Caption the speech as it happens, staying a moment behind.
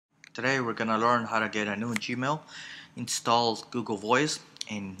Today we're gonna learn how to get a new Gmail, install Google Voice,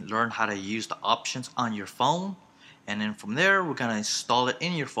 and learn how to use the options on your phone. And then from there we're gonna install it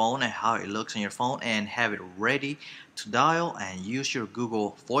in your phone and how it looks on your phone and have it ready to dial and use your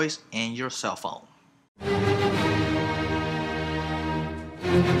Google Voice in your cell phone.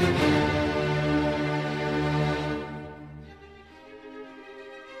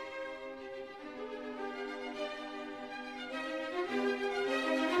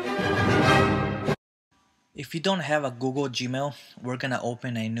 If you don't have a Google Gmail, we're gonna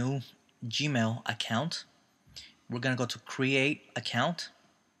open a new Gmail account. We're gonna go to create account.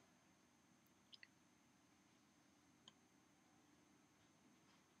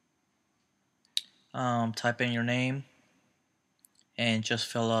 Type in your name and just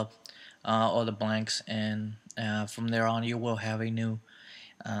fill up all the blanks, and from there on you will have a new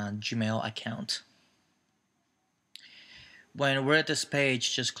Gmail account. When we're at this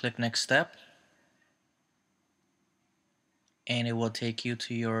page, just click next step and it will take you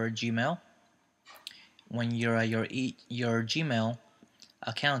to your Gmail. When you're at your Gmail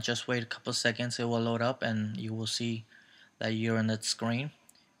account, just wait a couple seconds, it will load up and you will see that you're in that screen.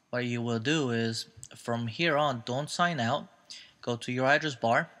 What you will do is from here on, don't sign out, go to your address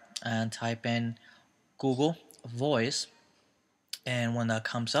bar and type in Google Voice, and when that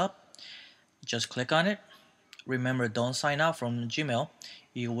comes up, just click on it. Remember, don't sign out from Gmail.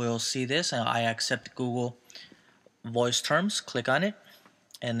 You will see this, and I accept Google Voice terms. Click on it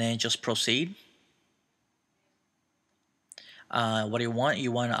and then just proceed. What do you want?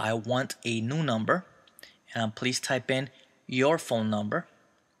 I want a new number, and please type in your phone number.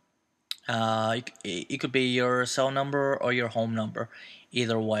 It could be your cell number or your home number,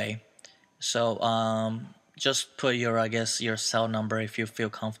 either way. So just put your cell number if you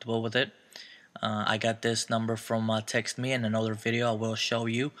feel comfortable with it. I got this number from Text Me. In another video I will show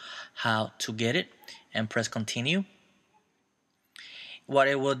you how to get it, and press continue. What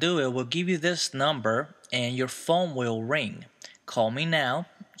it will do, it will give you this number and your phone will ring. Call me now.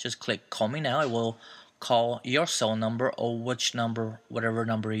 Just click call me now. It will call your cell number or which number, whatever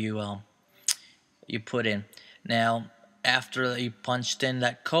number you put in. Now after you punched in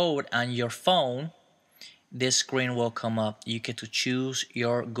that code on your phone, this screen will come up. You get to choose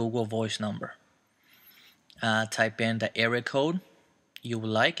your Google Voice number. Type in the area code you would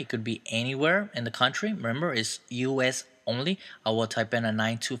like. It could be anywhere in the country. Remember, it's US only. I will type in a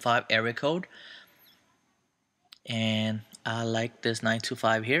 925 area code, and I like this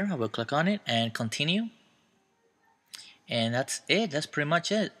 925 here. I will click on it and continue, and that's it. That's pretty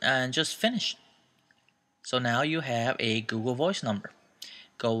much it, and just finish. So now you have a Google Voice number.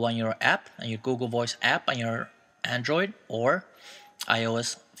 Go on your app, on your Google Voice app on your Android or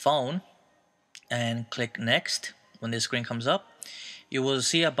iOS phone, and click next. When this screen comes up, you will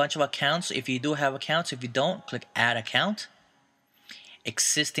see a bunch of accounts. If you do have accounts, if you don't, click add account,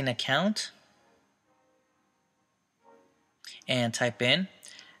 existing account, and type in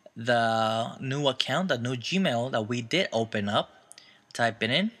the new account, the new Gmail that we did open up. Type it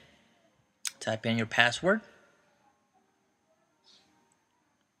in, type in your password,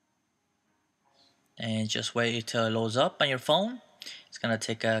 and just wait till it loads up on your phone. It's gonna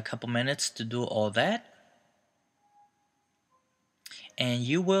take a couple minutes to do all that, and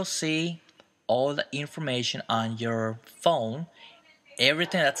you will see all the information on your phone,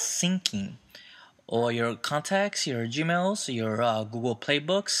 everything that's syncing, all your contacts, your Gmails, your Google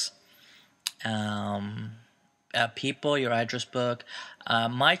Playbooks, people, your address book.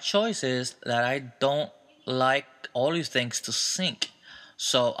 My choice is that I don't like all these things to sync,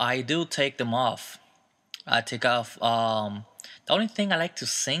 so I do take them off. I take off. The only thing I like to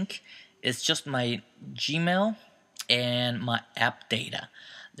sync is just my Gmail and my app data.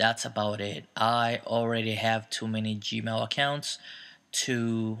 That's about it. I already have too many Gmail accounts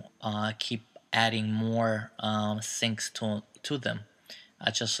to keep adding more syncs to them.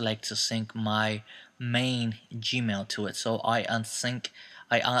 I just like to sync my main Gmail to it. So I uncheck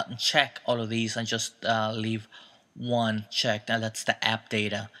all of these and just leave one checked, and that's the app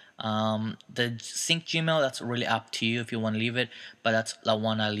data. The sync Gmail, that's really up to you if you want to leave it, but that's the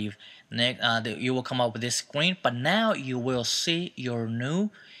one I leave. Next, you will come up with this screen, but now you will see your new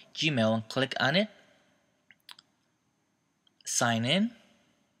Gmail, and click on it, sign in,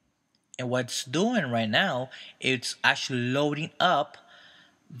 and what it's doing right now, it's actually loading up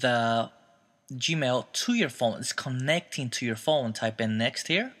the Gmail to your phone. It's connecting to your phone. Type in next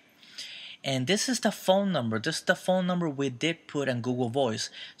here. And this is the phone number. This is the phone number we did put on Google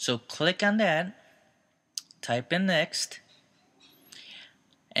Voice. So click on that, type in next,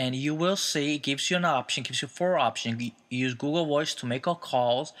 and you will see it gives you an option, gives you 4 options. You use Google Voice to make all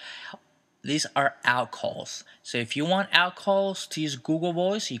calls. These are out calls. So if you want out calls to use Google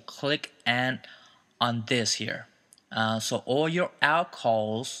Voice, you click and on this here. So all your out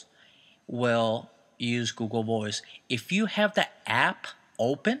calls will use Google Voice. If you have the app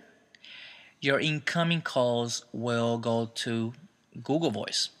open, your incoming calls will go to Google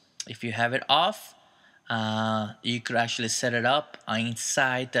Voice. If you have it off, you could actually set it up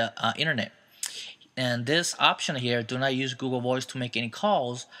inside the internet. And this option here, do not use Google Voice to make any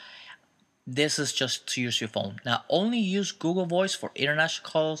calls. This is just to use your phone. Now, only use Google Voice for international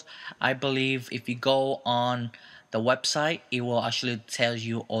calls. I believe if you go on the website, it will actually tell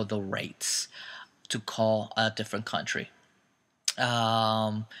you all the rates to call a different country.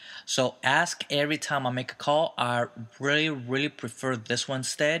 So ask every time I make a call. I really prefer this one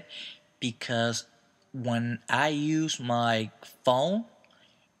instead, because when I use my phone,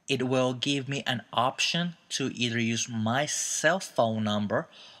 it will give me an option to either use my cell phone number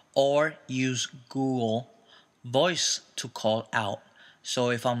or use Google Voice to call out. So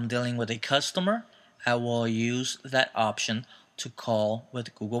if I'm dealing with a customer, I will use that option to call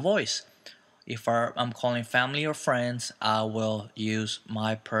with Google Voice. If I'm calling family or friends, I will use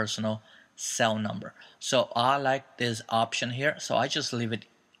my personal cell number. So I like this option here, so I just leave it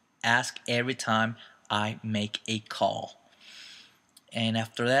ask every time I make a call. And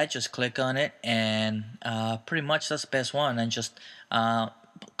after that, just click on it, and pretty much that's the best one. And just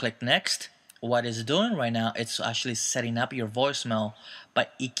click next. What it's doing right now, it's actually setting up your voicemail,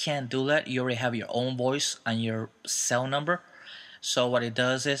 but it can't do that. You already have your own voice on your cell number. So what it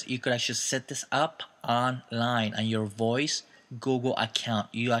does is you could actually set this up online on your voice Google account.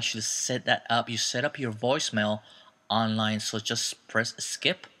 You actually set that up. You set up your voicemail online. So just press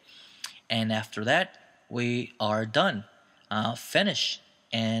skip, and after that, we are done. Finish,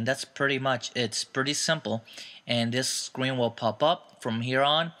 and that's pretty much it. It's pretty simple, and this screen will pop up from here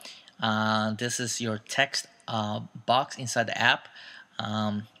on. This is your text box inside the app.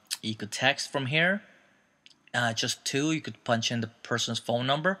 You could text from here. Just two. You could punch in the person's phone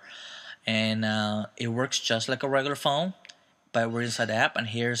number, and it works just like a regular phone, but we're inside the app. And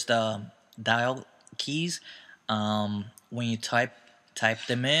here's the dial keys. When you type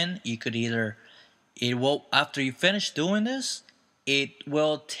them in, you could either it will after you finish doing this, it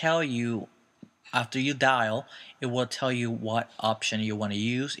will tell you after you dial, it will tell you what option you want to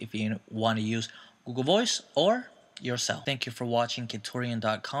use, if you want to use Google Voice or yourself. Thank you for watching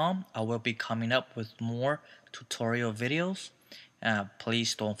Kiturian.com. I will be coming up with more tutorial videos.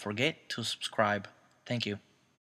 Please don't forget to subscribe. Thank you.